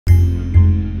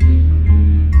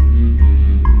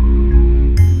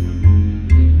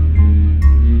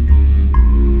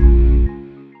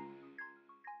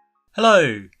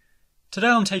Hello! Today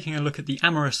I'm taking a look at the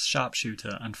amorous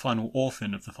sharpshooter and final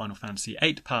orphan of the Final Fantasy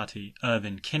VIII party,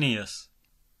 Irvine Kinneas.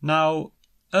 Now,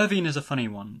 Irvine is a funny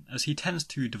one, as he tends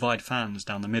to divide fans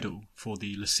down the middle for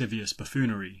the lascivious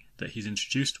buffoonery that he's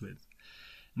introduced with.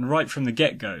 And right from the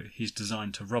get-go, he's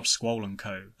designed to rub Squall and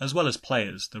co, as well as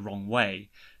players, the wrong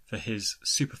way for his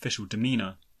superficial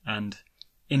demeanour and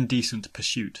indecent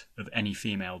pursuit of any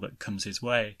female that comes his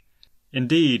way.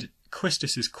 Indeed,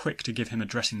 Quistis is quick to give him a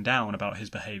dressing down about his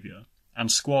behaviour, and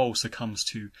Squall succumbs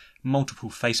to multiple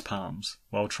facepalms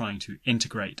while trying to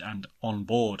integrate and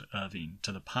onboard Irvine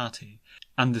to the party,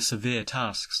 and the severe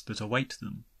tasks that await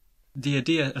them. The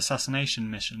Adia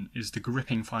assassination mission is the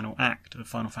gripping final act of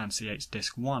Final Fantasy VIII's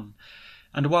Disc 1,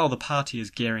 and while the party is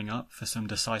gearing up for some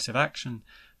decisive action,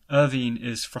 Irvine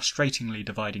is frustratingly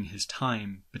dividing his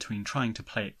time between trying to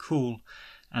play it cool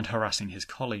and harassing his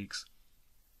colleagues.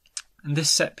 And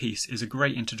this set piece is a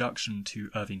great introduction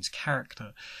to Irvine's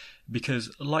character,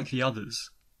 because like the others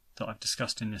that I've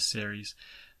discussed in this series,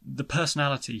 the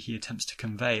personality he attempts to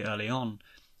convey early on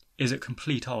is at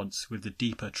complete odds with the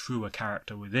deeper, truer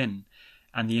character within,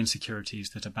 and the insecurities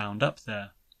that are bound up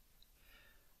there.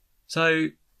 So,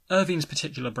 Irvine's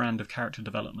particular brand of character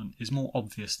development is more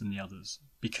obvious than the others,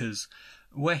 because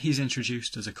where he's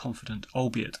introduced as a confident,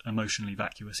 albeit emotionally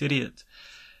vacuous idiot,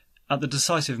 at the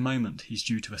decisive moment he's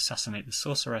due to assassinate the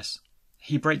sorceress,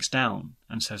 he breaks down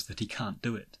and says that he can't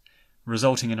do it,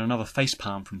 resulting in another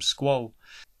facepalm from Squall,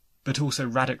 but also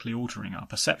radically altering our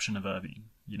perception of Irvine,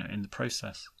 in the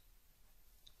process.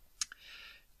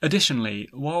 Additionally,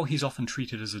 while he's often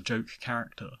treated as a joke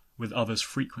character, with others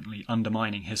frequently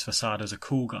undermining his facade as a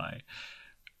cool guy,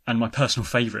 and my personal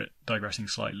favourite, digressing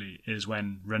slightly, is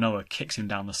when Rinoa kicks him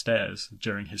down the stairs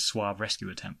during his suave rescue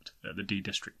attempt at the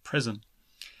D-District prison.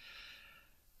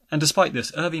 And despite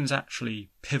this, Irvine's actually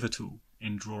pivotal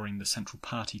in drawing the central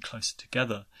party closer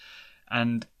together,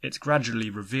 and it's gradually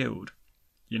revealed,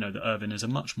 that Irvine is a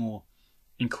much more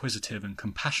inquisitive and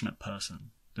compassionate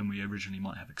person than we originally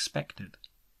might have expected.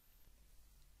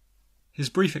 His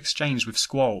brief exchange with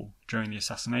Squall during the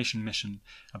assassination mission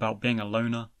about being a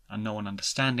loner and no one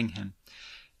understanding him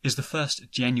is the first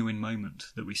genuine moment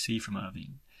that we see from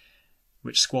Irvine,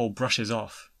 which Squall brushes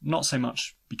off, not so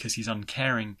much because he's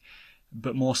uncaring,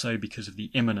 but more so because of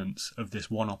the imminence of this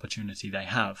one opportunity they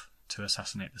have to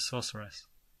assassinate the sorceress.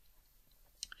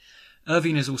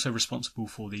 Irvine is also responsible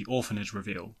for the orphanage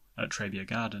reveal at Trabia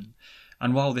Garden,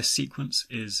 and while this sequence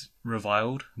is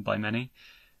reviled by many,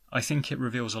 I think it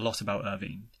reveals a lot about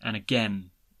Irvine, and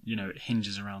again, it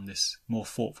hinges around this more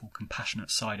thoughtful, compassionate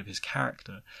side of his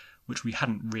character, which we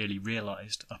hadn't really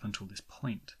realised up until this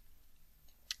point.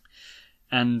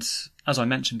 And as I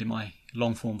mentioned in my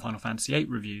long-form Final Fantasy VIII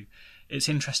review, it's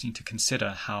interesting to consider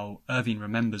how Irvine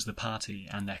remembers the party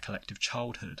and their collective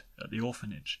childhood at the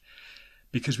orphanage,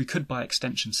 because we could by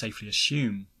extension safely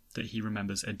assume that he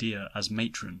remembers Adia as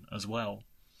matron as well.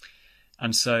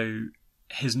 And so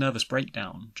his nervous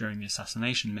breakdown during the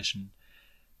assassination mission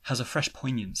has a fresh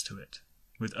poignance to it,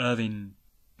 with Irvine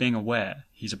being aware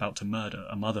he's about to murder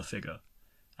a mother figure,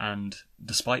 and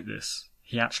despite this,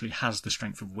 he actually has the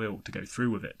strength of will to go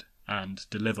through with it and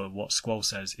deliver what Squall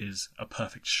says is a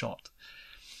perfect shot,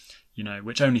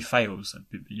 which only fails,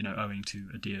 owing to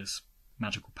Adia's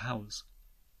magical powers.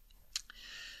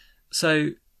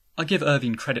 So, I give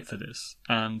Irvine credit for this,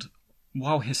 and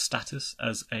while his status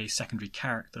as a secondary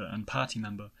character and party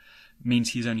member means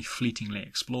he's only fleetingly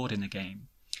explored in the game,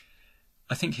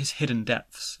 I think his hidden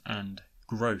depths and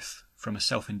growth from a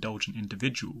self-indulgent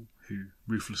individual who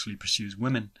ruthlessly pursues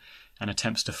women and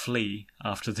attempts to flee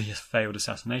after the failed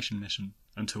assassination mission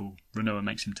until Rinoa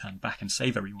makes him turn back and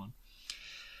save everyone,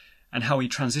 and how he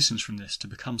transitions from this to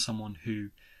become someone who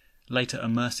later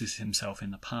immerses himself in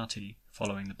the party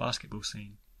following the basketball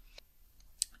scene.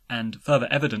 And further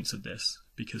evidence of this,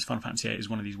 because Final Fantasy VIII is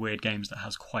one of these weird games that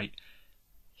has quite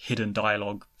hidden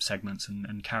dialogue segments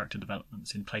and character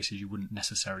developments in places you wouldn't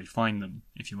necessarily find them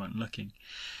if you weren't looking.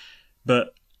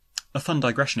 But a fun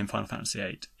digression in Final Fantasy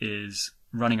VIII is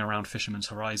running around Fisherman's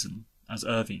Horizon as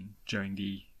Irvine during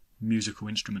the musical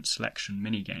instrument selection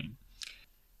minigame.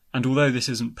 And although this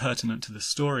isn't pertinent to the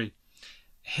story,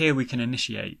 here we can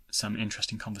initiate some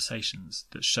interesting conversations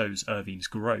that shows Irvine's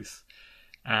growth.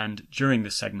 And during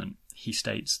this segment, he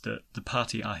states that the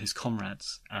party are his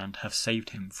comrades and have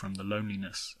saved him from the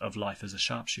loneliness of life as a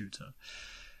sharpshooter,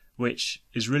 which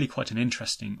is really quite an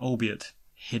interesting, albeit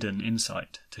hidden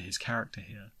insight to his character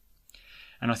here.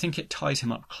 And I think it ties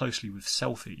him up closely with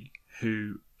Selphie,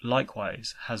 who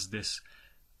likewise has this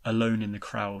alone in the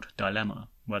crowd dilemma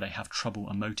where they have trouble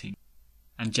emoting.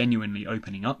 and genuinely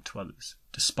opening up to others,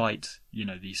 despite,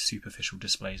 these superficial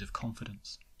displays of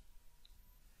confidence.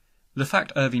 The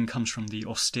fact Irvine comes from the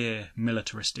austere,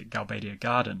 militaristic Galbadia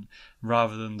Garden,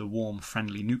 rather than the warm,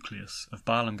 friendly nucleus of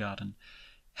Barlam Garden,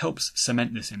 helps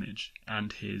cement this image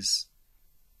and his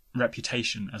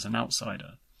reputation as an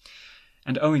outsider.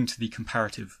 And owing to the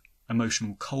comparative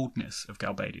emotional coldness of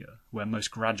Galbadia, where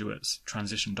most graduates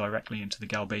transition directly into the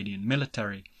Galbadian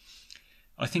military,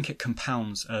 I think it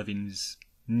compounds Irvine's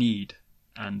need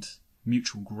and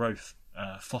mutual growth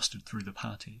fostered through the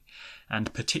party,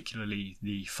 and particularly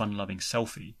the fun-loving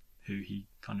Selphie, who he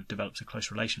kind of develops a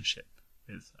close relationship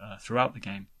with throughout the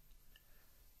game.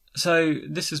 So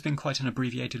this has been quite an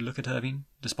abbreviated look at Irvine,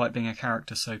 despite being a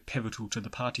character so pivotal to the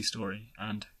party story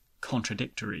and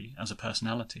contradictory as a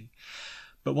personality.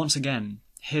 But once again,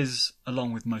 his,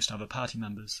 along with most other party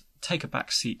members, take a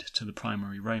back seat to the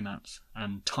primary romance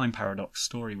and time paradox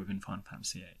story within Final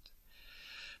Fantasy VIII.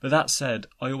 But that said,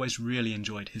 I always really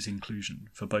enjoyed his inclusion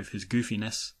for both his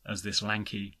goofiness as this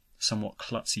lanky, somewhat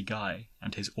klutzy guy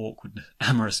and his awkward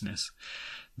amorousness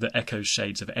that echoes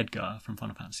shades of Edgar from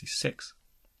Final Fantasy VI.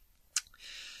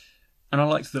 And I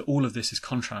liked that all of this is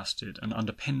contrasted and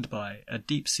underpinned by a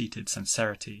deep-seated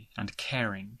sincerity and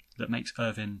caring that makes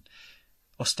Irvine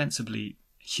ostensibly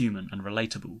human and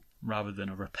relatable, rather than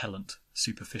a repellent,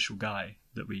 superficial guy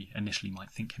that we initially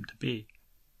might think him to be.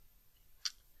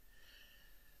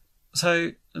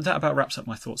 So that about wraps up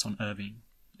my thoughts on Irvine.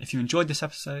 If you enjoyed this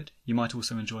episode, you might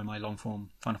also enjoy my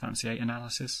long-form Final Fantasy VIII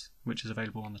analysis, which is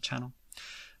available on the channel,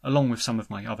 along with some of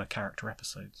my other character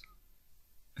episodes.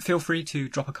 Feel free to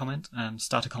drop a comment and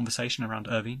start a conversation around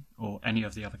Irvine or any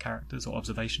of the other characters or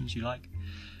observations you like.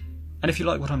 And if you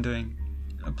like what I'm doing,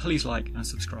 please like and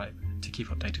subscribe to keep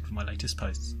updated with my latest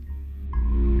posts.